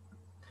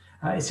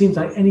 It seems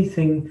like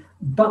anything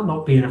but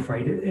not being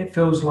afraid. It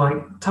feels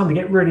like time to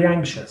get really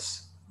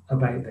anxious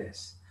about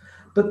this.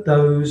 But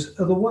those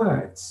are the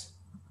words.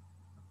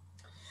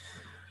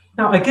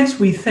 Now, I guess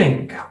we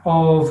think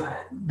of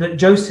that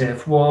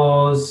Joseph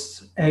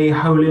was a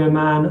holier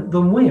man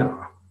than we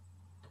are,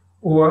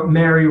 or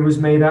Mary was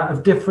made out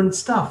of different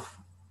stuff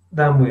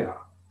than we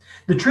are.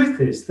 The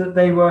truth is that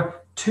they were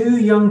two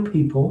young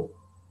people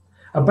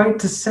about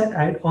to set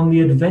out on the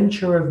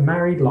adventure of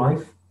married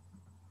life.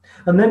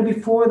 And then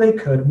before they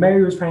could,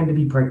 Mary was found to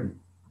be pregnant.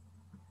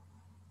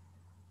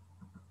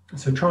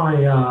 So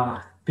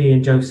try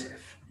being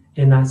Joseph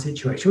in that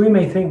situation. We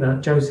may think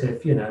that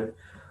Joseph,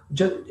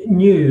 just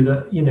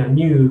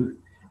knew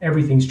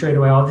everything straight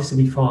away. Oh, this will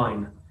be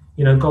fine.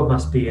 God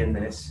must be in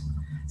this.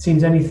 It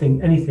seems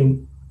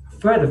anything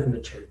further from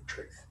the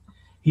truth.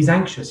 He's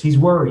anxious. He's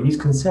worried. He's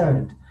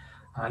concerned.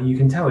 You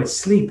can tell his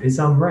sleep, his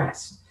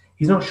unrest.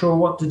 He's not sure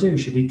what to do.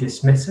 Should he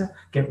dismiss her,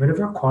 get rid of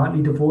her,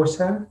 quietly divorce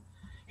her?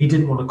 He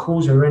didn't want to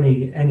cause her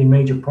any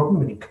major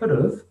problem, and he could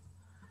have,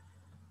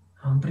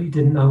 but he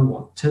didn't know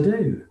what to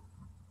do.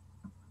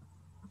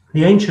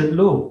 The ancient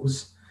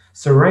laws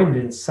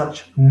surrounding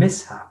such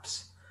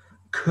mishaps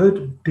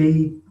could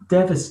be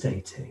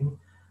devastating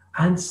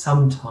and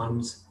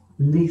sometimes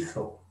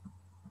lethal.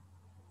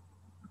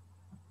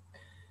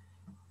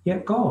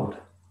 Yet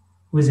God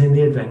was in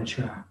the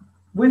adventure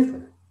with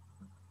them.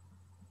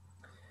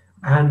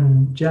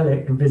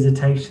 Angelic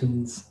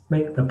visitations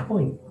make the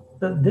point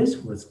that this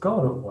was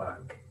God at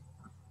work.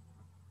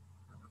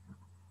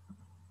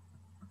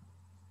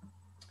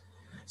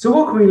 So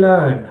what can we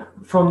learn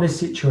from this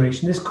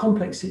situation, this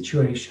complex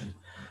situation?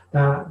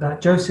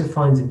 that Joseph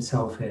finds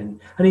himself in,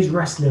 and he's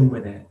wrestling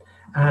with it.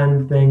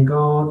 And then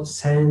God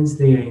sends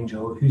the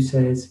angel who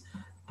says,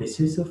 this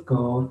is of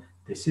God,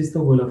 this is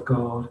the will of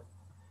God,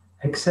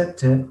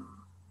 accept it,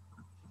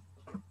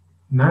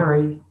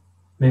 marry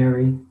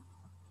Mary,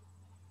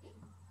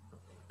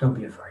 don't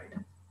be afraid.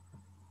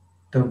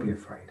 Don't be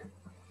afraid.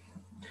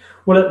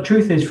 Well, the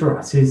truth is for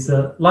us is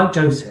that, like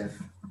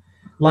Joseph,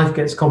 life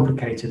gets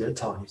complicated at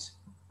times.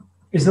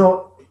 It's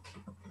not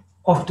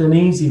often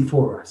easy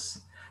for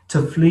us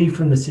to flee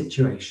from the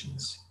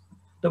situations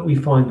that we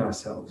find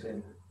ourselves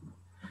in.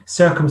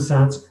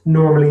 Circumstance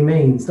normally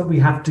means that we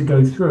have to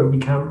go through it. We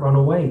can't run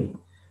away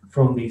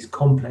from these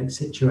complex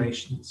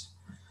situations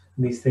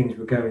and these things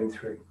we're going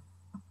through.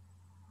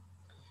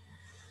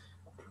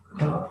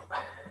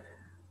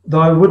 Though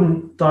I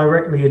wouldn't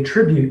directly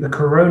attribute the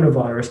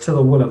coronavirus to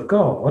the will of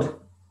God,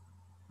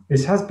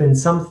 this has been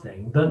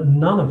something that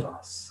none of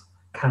us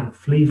can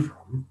flee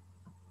from.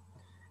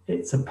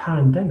 It's a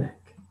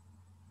pandemic.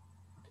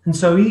 And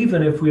so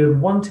even if we had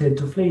wanted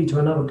to flee to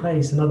another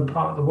place, another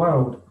part of the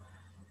world,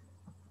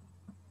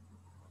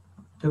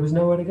 there was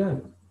nowhere to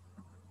go.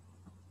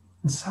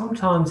 And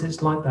sometimes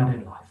it's like that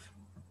in life.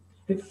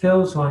 It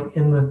feels like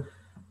in the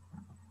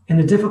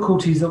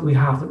difficulties that we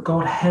have, that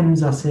God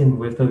hems us in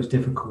with those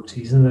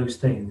difficulties and those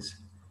things,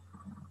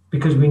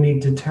 because we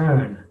need to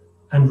turn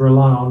and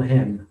rely on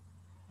him.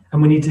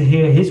 And we need to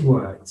hear his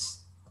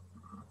words.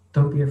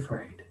 Don't be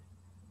afraid.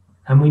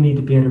 And we need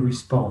to be able to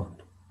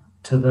respond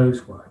to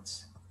those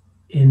words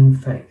in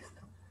faith.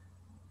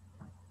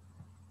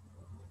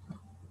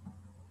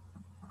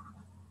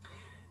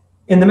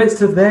 In the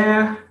midst of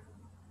their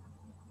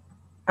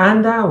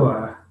and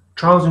our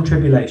trials and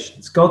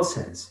tribulations, God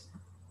says,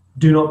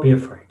 do not be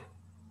afraid.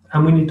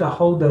 And we need to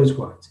hold those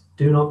words.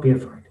 Do not be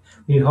afraid.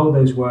 We need to hold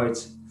those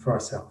words for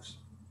ourselves.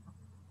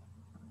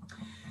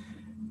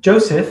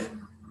 Joseph,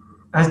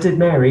 as did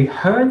Mary,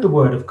 heard the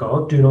word of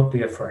God, do not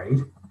be afraid,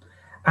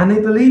 and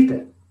they believed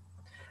it.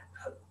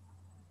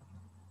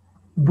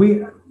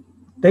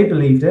 They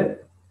believed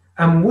it,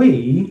 and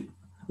we,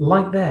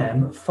 like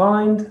them,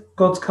 find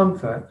God's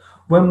comfort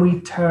when we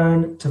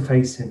turn to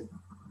face him.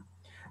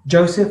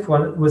 Joseph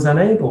was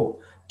unable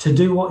to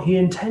do what he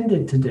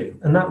intended to do,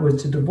 and that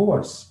was to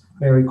divorce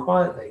Mary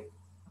quietly.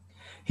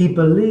 He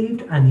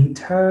believed and he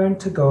turned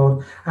to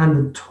God, and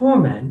the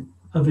torment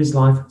of his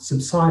life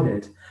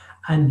subsided,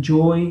 and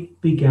joy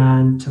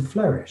began to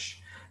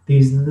flourish.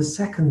 These are the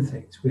second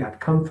things. We had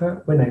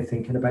comfort. We're now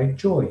thinking about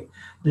joy.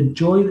 The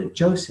joy that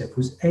Joseph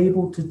was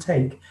able to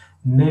take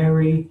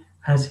Mary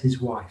as his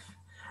wife.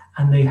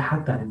 And they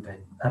had that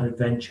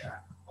adventure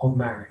of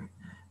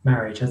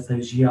marriage as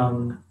those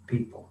young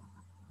people.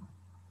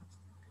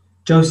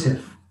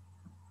 Joseph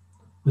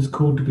was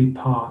called to be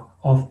part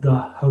of the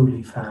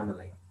Holy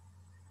Family.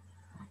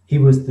 He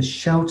was the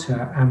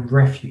shelter and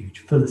refuge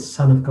for the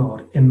Son of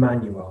God,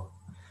 Emmanuel,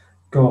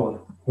 God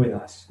with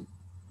us.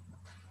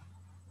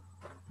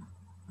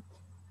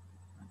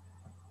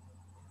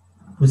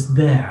 It was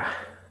there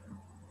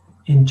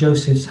in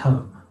Joseph's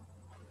home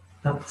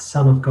that the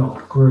Son of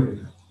God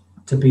grew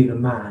to be the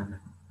man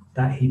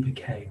that he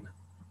became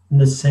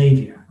and the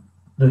Saviour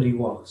that he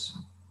was.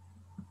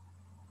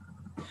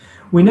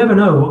 We never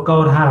know what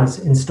God has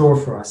in store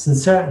for us, and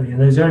certainly in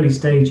those early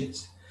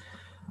stages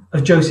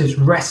of Joseph's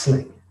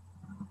wrestling,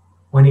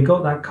 when he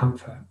got that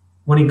comfort,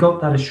 when he got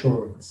that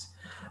assurance,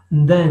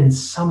 and then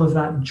some of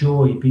that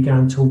joy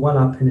began to well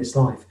up in his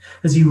life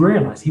as he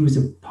realized he was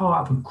a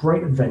part of a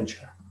great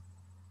adventure.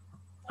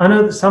 I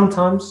know that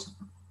sometimes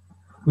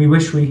we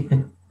wish we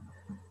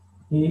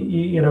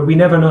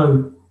never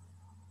know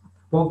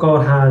what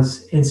God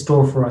has in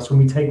store for us when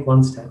we take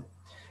one step.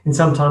 And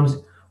sometimes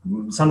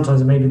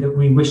maybe that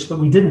we wish that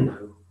we didn't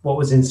know what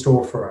was in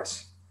store for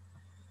us.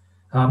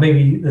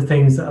 Maybe the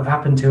things that have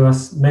happened to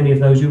us, many of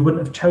those we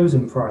wouldn't have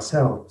chosen for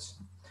ourselves.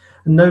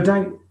 And no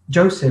doubt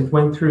Joseph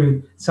went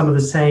through some of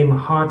the same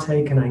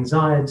heartache and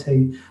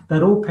anxiety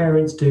that all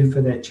parents do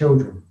for their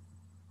children.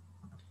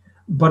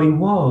 But he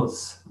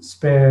was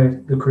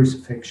spared the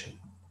crucifixion.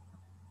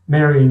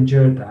 Mary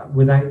endured that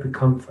without the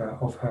comfort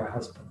of her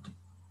husband.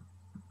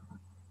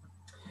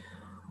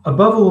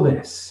 Above all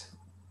this,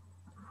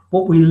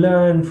 what we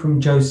learn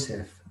from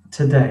Joseph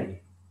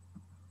today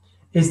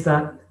is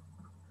that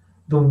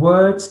the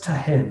words to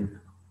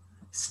him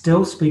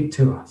still speak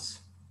to us.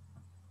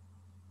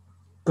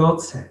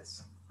 God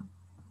says,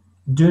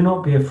 do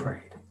not be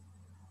afraid.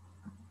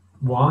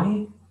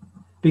 Why?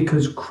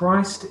 Because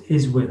Christ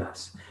is with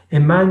us.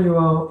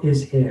 Emmanuel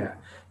is here.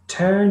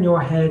 Turn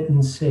your head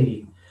and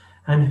see,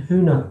 and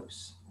who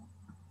knows,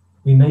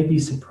 we may be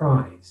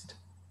surprised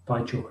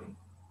by joy.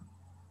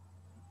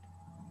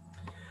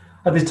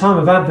 At this time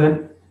of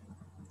Advent,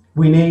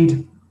 we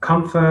need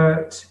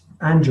comfort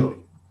and joy,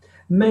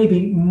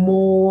 maybe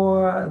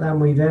more than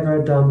we've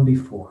ever done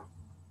before,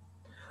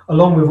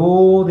 along with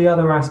all the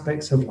other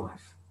aspects of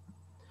life,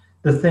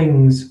 the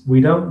things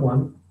we don't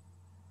want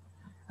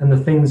and the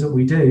things that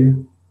we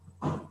do.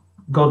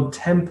 God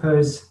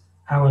tempers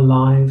our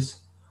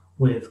lives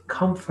with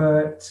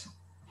comfort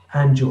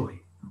and joy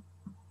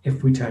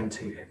if we turn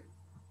to him.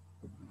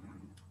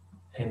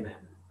 Amen.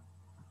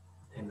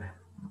 Amen.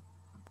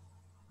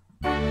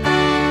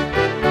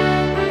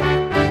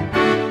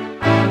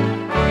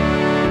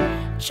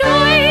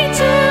 Joy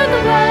to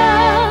the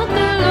world,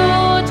 the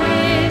Lord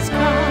is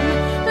come.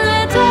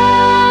 Let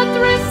earth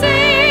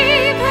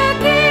receive her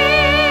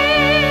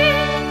King.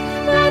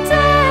 Let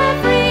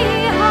every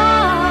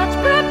heart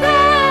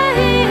prepare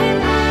him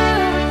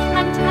room.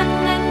 And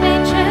let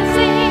nature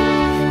sing,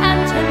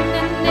 and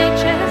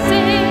nature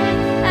sing,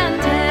 and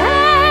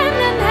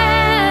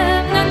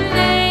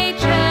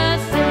nature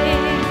sing.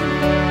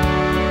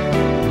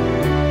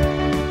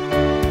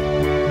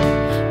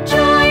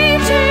 Joy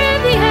to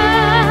the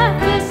earth,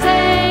 the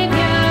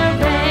Saviour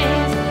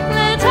reigns.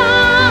 Let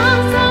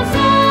us our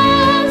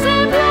souls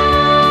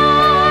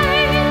employ,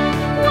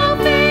 while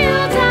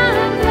fields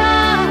and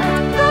floods,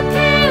 brook,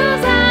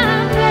 hills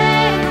and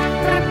plains,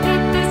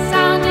 repeat the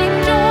sounding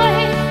joy,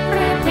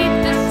 repeat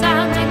the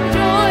sounding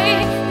joy,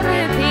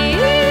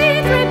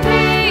 repeat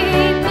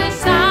the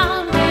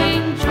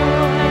sounding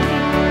joy.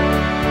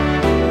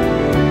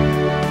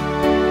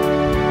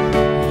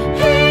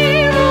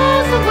 He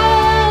rules the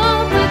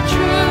world with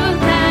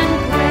truth and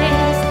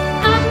grace,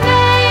 and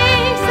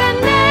makes the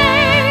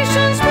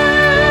nations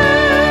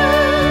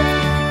prove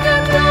the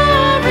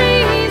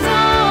glories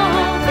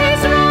of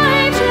his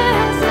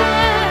righteousness,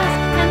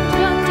 and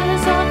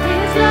wonders of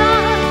his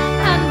love,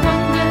 and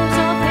wonders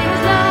of his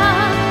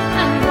love,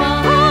 and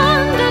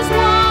wonders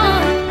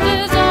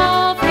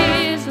of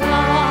his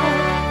love.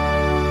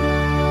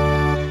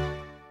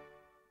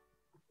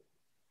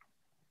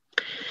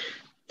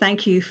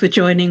 Thank you for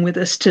joining with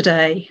us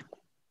today.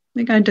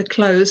 We're going to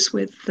close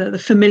with the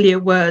familiar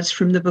words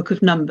from the book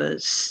of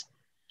Numbers.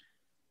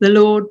 The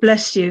Lord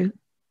bless you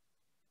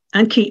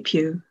and keep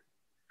you.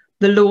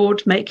 The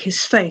Lord make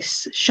his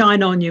face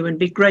shine on you and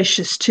be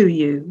gracious to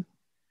you.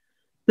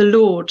 The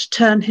Lord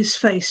turn his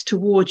face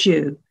toward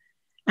you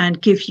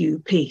and give you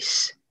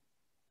peace.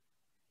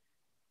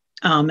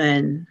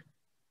 Amen.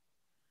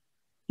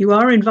 You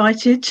are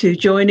invited to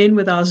join in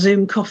with our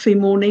Zoom coffee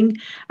morning,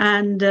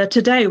 and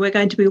today we're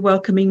going to be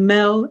welcoming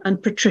Mel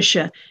and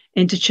Patricia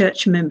into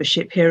church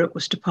membership here at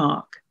Worcester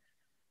Park.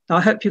 I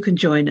hope you can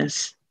join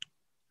us.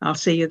 I'll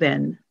see you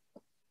then.